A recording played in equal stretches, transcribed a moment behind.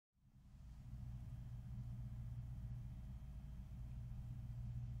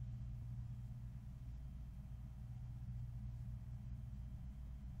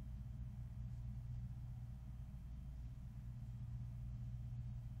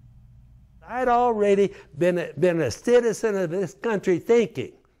I'd already been a citizen of this country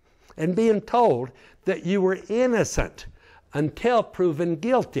thinking and being told that you were innocent until proven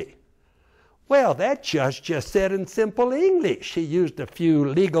guilty. Well, that judge just said in simple English. He used a few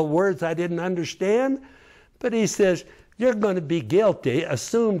legal words I didn't understand, but he says, you're going to be guilty,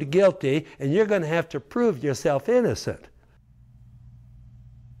 assumed guilty, and you're going to have to prove yourself innocent.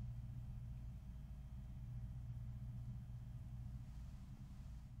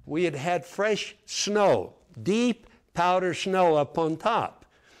 We had had fresh snow, deep powder snow up on top.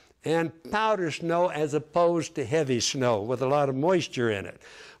 And powder snow as opposed to heavy snow with a lot of moisture in it.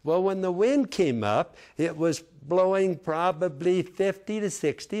 Well, when the wind came up, it was blowing probably 50 to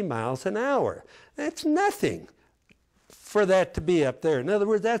 60 miles an hour. That's nothing for that to be up there. In other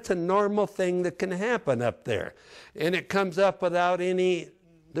words, that's a normal thing that can happen up there. And it comes up without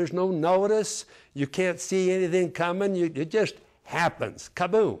there's no notice. You can't see anything coming. It just happens.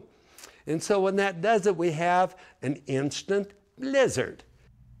 Kaboom. And so when that does it, we have an instant blizzard.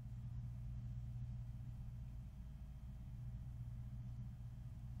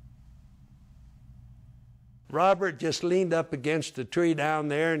 Robert just leaned up against a tree down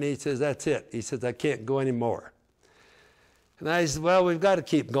there and he says, that's it. He says, I can't go anymore. And I said, well, we've got to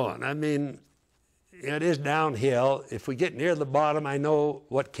keep going. I mean, it is downhill. If we get near the bottom, I know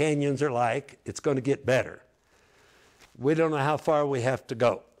what canyons are like. It's going to get better. We don't know how far we have to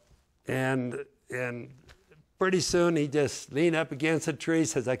go. And pretty soon he just leaned up against a tree,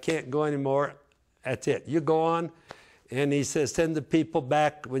 says, I can't go anymore. That's it. You go on. And he says, send the people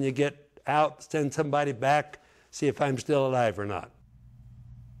back when you get out, send somebody back, see if I'm still alive or not.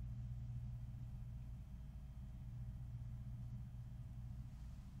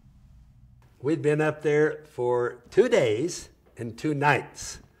 We'd been up there for 2 days and 2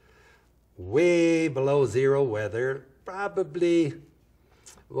 nights, way below zero weather, probably,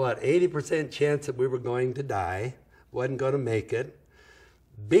 80% chance that we were going to die, wasn't going to make it.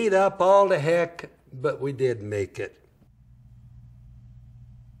 Beat up all the heck, but we did make it.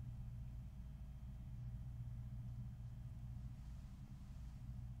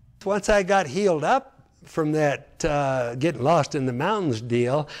 Once I got healed up from that getting lost in the mountains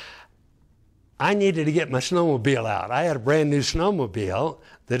deal, I needed to get my snowmobile out. I had a brand new snowmobile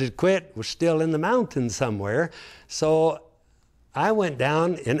that had quit, was still in the mountains somewhere. So I went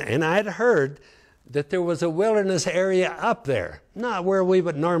down and I'd heard that there was a wilderness area up there, not where we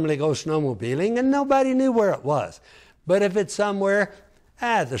would normally go snowmobiling, and nobody knew where it was. But if it's somewhere,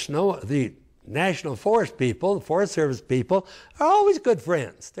 the National Forest people, the Forest Service people, are always good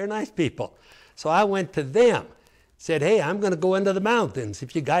friends. They're nice people. So I went to them, said, hey, I'm going to go into the mountains.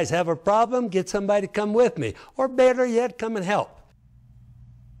 If you guys have a problem, get somebody to come with me. Or better yet, come and help.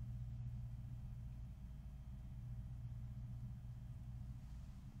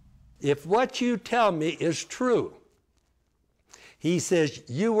 If what you tell me is true, he says,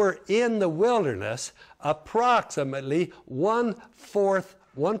 you were in the wilderness approximately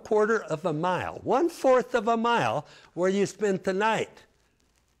 1/4 of a mile. 1/4 of a mile where you spent the night.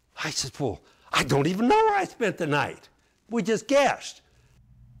 I said, well, I don't even know where I spent the night. We just guessed.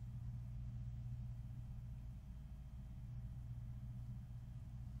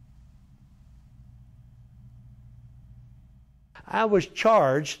 I was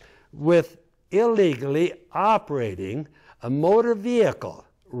charged with illegally operating a motor vehicle,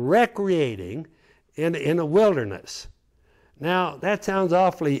 recreating in a wilderness. Now, that sounds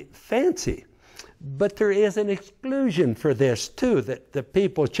awfully fancy, but there is an exclusion for this, too, that the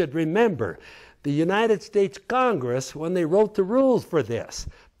people should remember. The United States Congress, when they wrote the rules for this,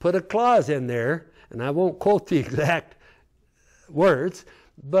 put a clause in there, and I won't quote the exact words,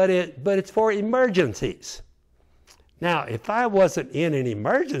 but it's for emergencies. Now, if I wasn't in an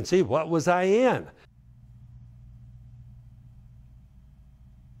emergency, what was I in?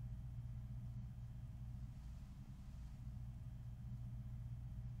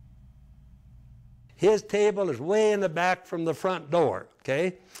 His table is way in the back from the front door,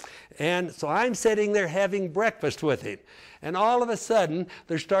 okay? And so I'm sitting there having breakfast with him. And all of a sudden,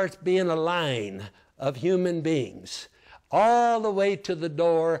 there starts being a line of human beings all the way to the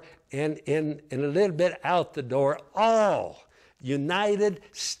door and a little bit out the door, all United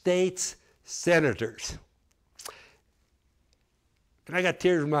States senators. And I got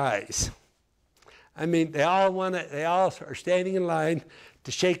tears in my eyes. I mean, they all are standing in line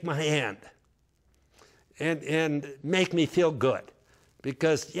to shake my hand and make me feel good.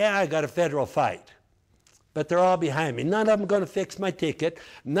 Because, yeah, I got a federal fight, but they're all behind me. None of them are going to fix my ticket.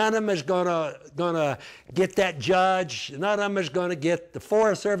 None of them is going to get that judge. None of them is going to get the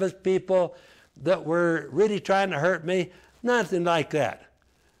Forest Service people that were really trying to hurt me. Nothing like that.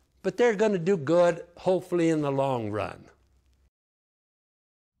 but they're going to do good, hopefully, in the long run.